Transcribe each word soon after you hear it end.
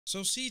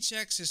So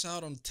CheckX is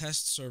out on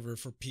test server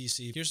for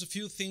PC. Here's a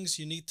few things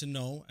you need to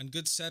know and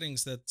good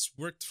settings that's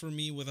worked for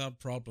me without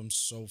problems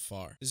so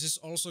far. This is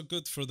also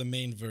good for the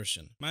main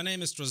version. My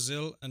name is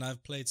Draazil and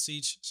I've played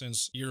Siege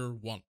since year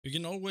 1. You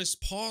can always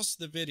pause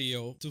the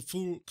video to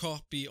full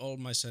copy all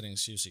my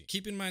settings you see.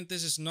 Keep in mind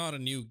this is not a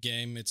new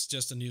game, it's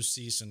just a new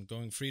season,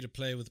 going free to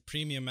play with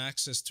premium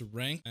access to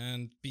rank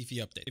and beefy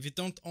update. If you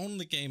don't own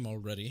the game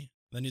already,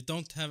 then you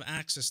don't have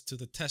access to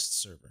the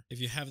test server.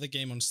 If you have the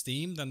game on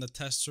Steam, then the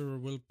test server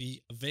will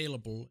be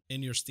available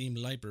in your Steam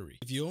library.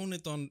 If you own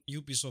it on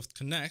Ubisoft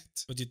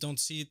Connect, but you don't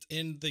see it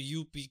in the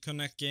Ubi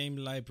Connect game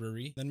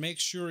library, then make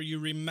sure you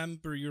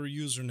remember your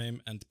username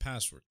and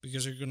password,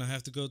 because you're gonna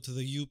have to go to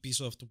the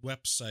Ubisoft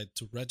website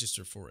to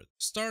register for it.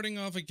 Starting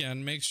off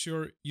again, make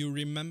sure you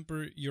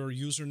remember your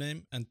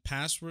username and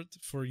password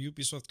for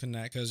Ubisoft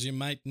Connect, because you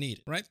might need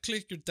it.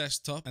 Right-click your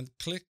desktop and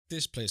click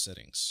Display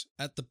Settings.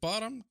 At the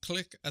bottom,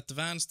 click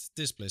Advanced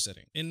Display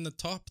Setting. In the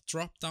top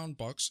drop-down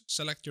box,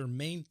 select your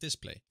main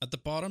display. At the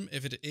bottom,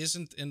 if it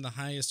isn't in the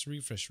highest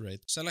refresh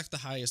rate, select the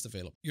highest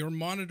available. Your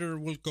monitor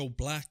will go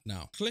black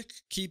now. Click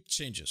Keep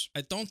Changes.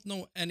 I don't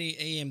know any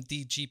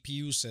AMD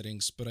GPU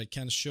settings, but I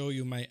can show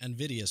you my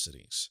Nvidia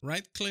settings.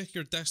 Right-click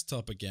your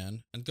desktop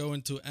again and go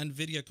into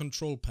Nvidia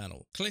Control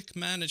Panel. Click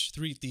Manage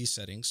 3D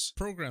Settings,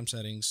 Program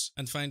Settings,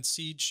 and find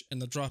Siege in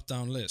the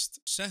drop-down list.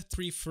 Set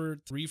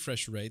preferred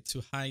refresh rate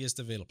to highest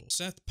available.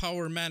 Set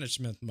Power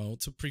Management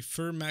Mode to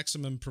prefer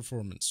maximum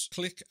performance.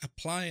 Click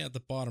Apply at the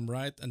bottom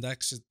right and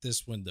exit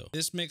this window.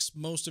 This makes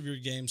most of your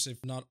games,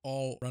 if not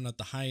all, run at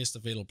the highest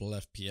available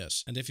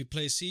FPS. And if you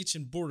play Siege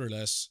in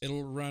borderless,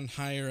 it'll run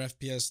higher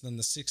FPS than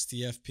the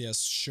 60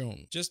 FPS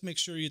shown. Just make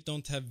sure you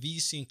don't have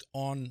VSync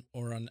on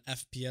or an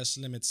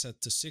FPS limit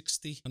set to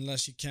 60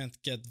 unless you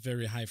can't get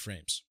very high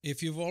frames.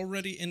 If you've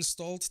already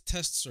installed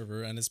Test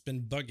Server and it's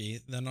been buggy,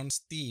 then on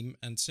Steam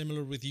and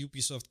similar with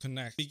Ubisoft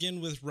Connect,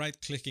 begin with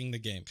right-clicking the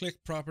game.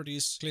 Click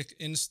Properties, click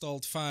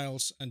Installed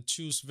Files and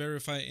choose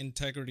Verify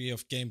Integrity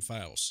of Game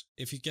Files.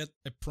 If you get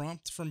a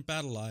prompt from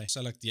BattleEye,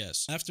 select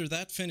Yes. After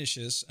that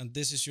finishes, and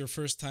this is your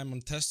first time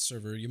on Test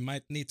Server, you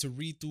might need to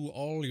redo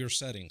all your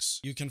settings.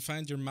 You can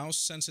find your mouse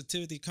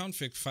sensitivity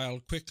config file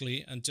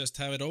quickly and just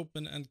have it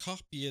open and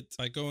copy it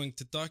by going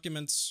to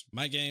Documents,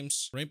 My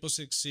Games, Rainbow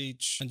Six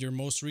Siege, and your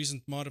most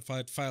recent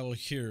modified file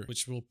here,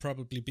 which will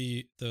probably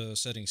be the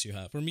settings you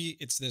have. For me,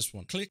 it's this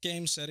one. Click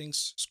Game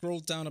Settings, scroll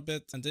down a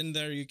bit, and in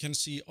there you can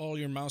see all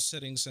your mouse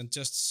settings and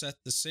just set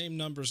the same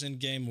numbers in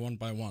game one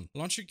by one.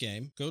 Launch your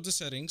game, go to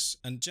Settings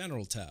and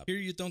General tab. Here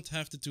you don't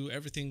have to do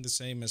everything the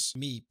same as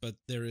me, but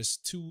there is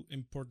two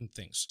important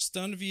things.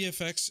 Stun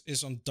VFX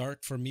is on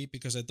dark for me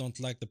because I don't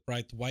like the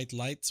bright white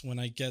light when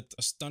I get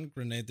a stun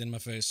grenade in my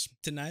face.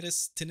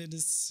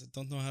 Tinnitus, I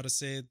don't know how to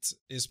say it,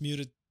 is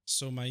muted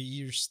so my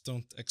ears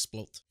don't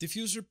explode.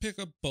 Diffuser pick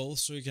up both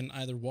so you can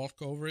either walk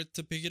over it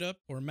to pick it up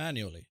or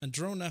manually. And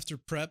drone after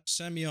prep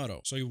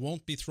semi-auto so you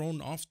won't be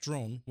thrown off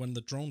drone when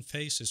the drone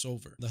phase is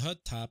over. The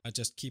HUD tab I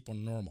just keep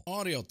on normal.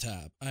 Audio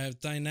tab, I have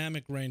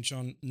dynamic range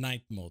on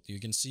night mode. You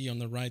can see on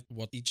the right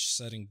what each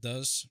setting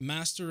does.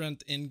 Master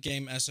and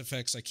in-game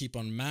SFX I keep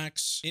on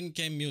max.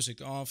 In-game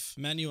music off.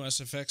 Menu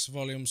SFX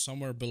volume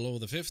somewhere below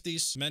the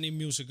 50s. Menu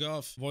music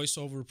off.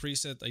 Voiceover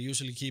preset I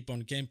usually keep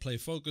on gameplay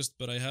focused,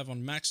 but I have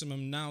on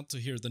maximum now to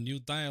hear the new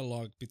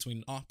dialogue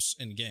between ops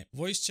in game.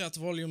 Voice chat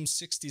volume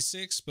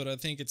 66, but I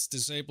think it's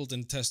disabled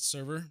in test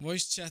server.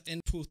 Voice chat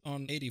input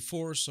on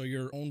 84 so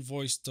your own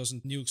voice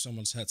doesn't nuke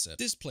someone's headset.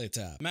 Display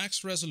tab,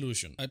 max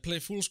resolution. I play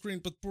full screen,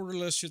 but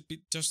borderless should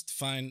be just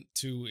fine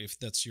too if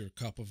that's your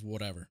cup of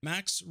whatever.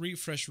 Max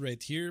refresh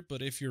rate here,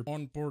 but if you're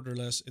on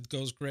borderless it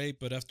goes gray,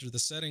 but after the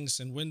settings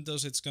in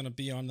Windows it's gonna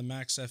be on the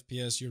max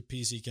FPS your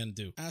PC can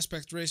do.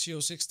 Aspect ratio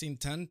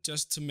 16:10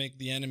 just to make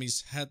the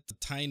enemy's head a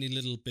tiny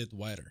little bit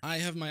wider. I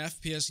have my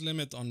FPS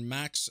limit on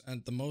max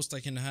and the most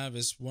I can have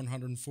is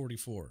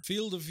 144.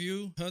 Field of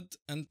view, HUD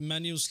and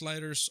menu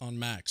sliders on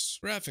max.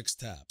 Graphics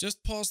tab.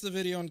 Just pause the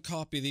video and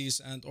copy these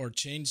and or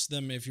change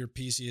them if your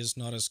PC is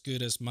not as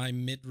good as my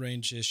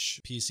mid-range-ish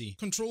PC.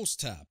 Controls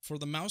tab. For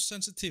the mouse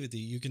sensitivity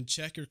you can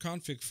check your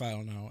config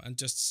file now and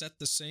just set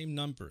the same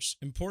numbers.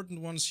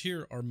 Important ones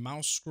here are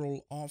mouse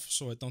scroll off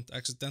so I don't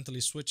accidentally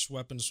switch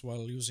weapons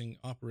while using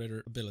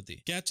operator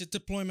ability. Gadget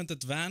deployment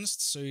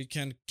advanced so you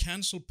can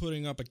cancel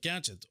putting up a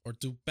gadget or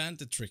do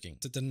bandit tricking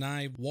to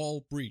deny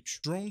wall breach.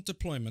 Drone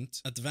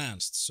deployment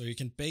advanced so you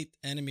can bait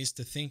enemies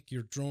to think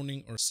you're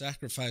droning or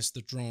sacrifice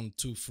the drone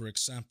to, for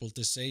example,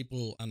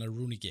 disable an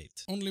Aruni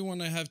gate. Only one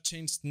I have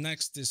changed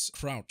next is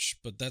crouch,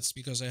 but that's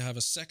because I have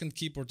a second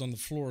keyboard on the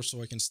floor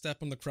so I can step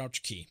on the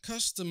crouch key.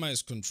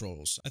 Customize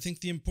controls. I think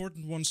the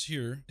important ones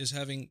here is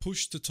having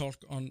push to talk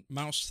on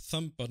mouse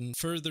thumb button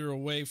further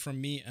away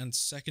from me and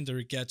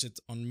secondary gadget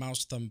on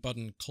mouse thumb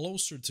button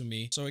closer to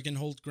me so I can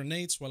hold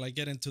grenades while I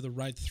get into the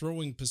right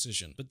throwing position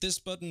precision. But this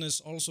button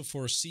is also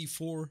for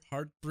C4,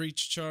 heart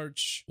breach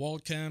charge, wall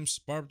cams,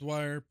 barbed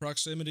wire,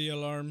 proximity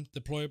alarm,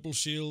 deployable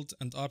shield,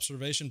 and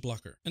observation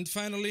blocker. And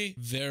finally,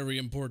 very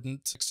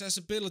important,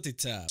 accessibility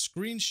tab.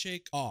 Screen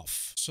shake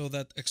off so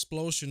that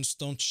explosions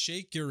don't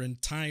shake your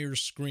entire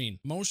screen.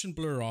 Motion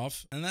blur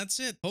off, and that's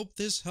it. Hope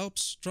this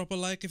helps. Drop a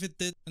like if it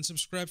did, and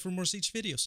subscribe for more Siege videos.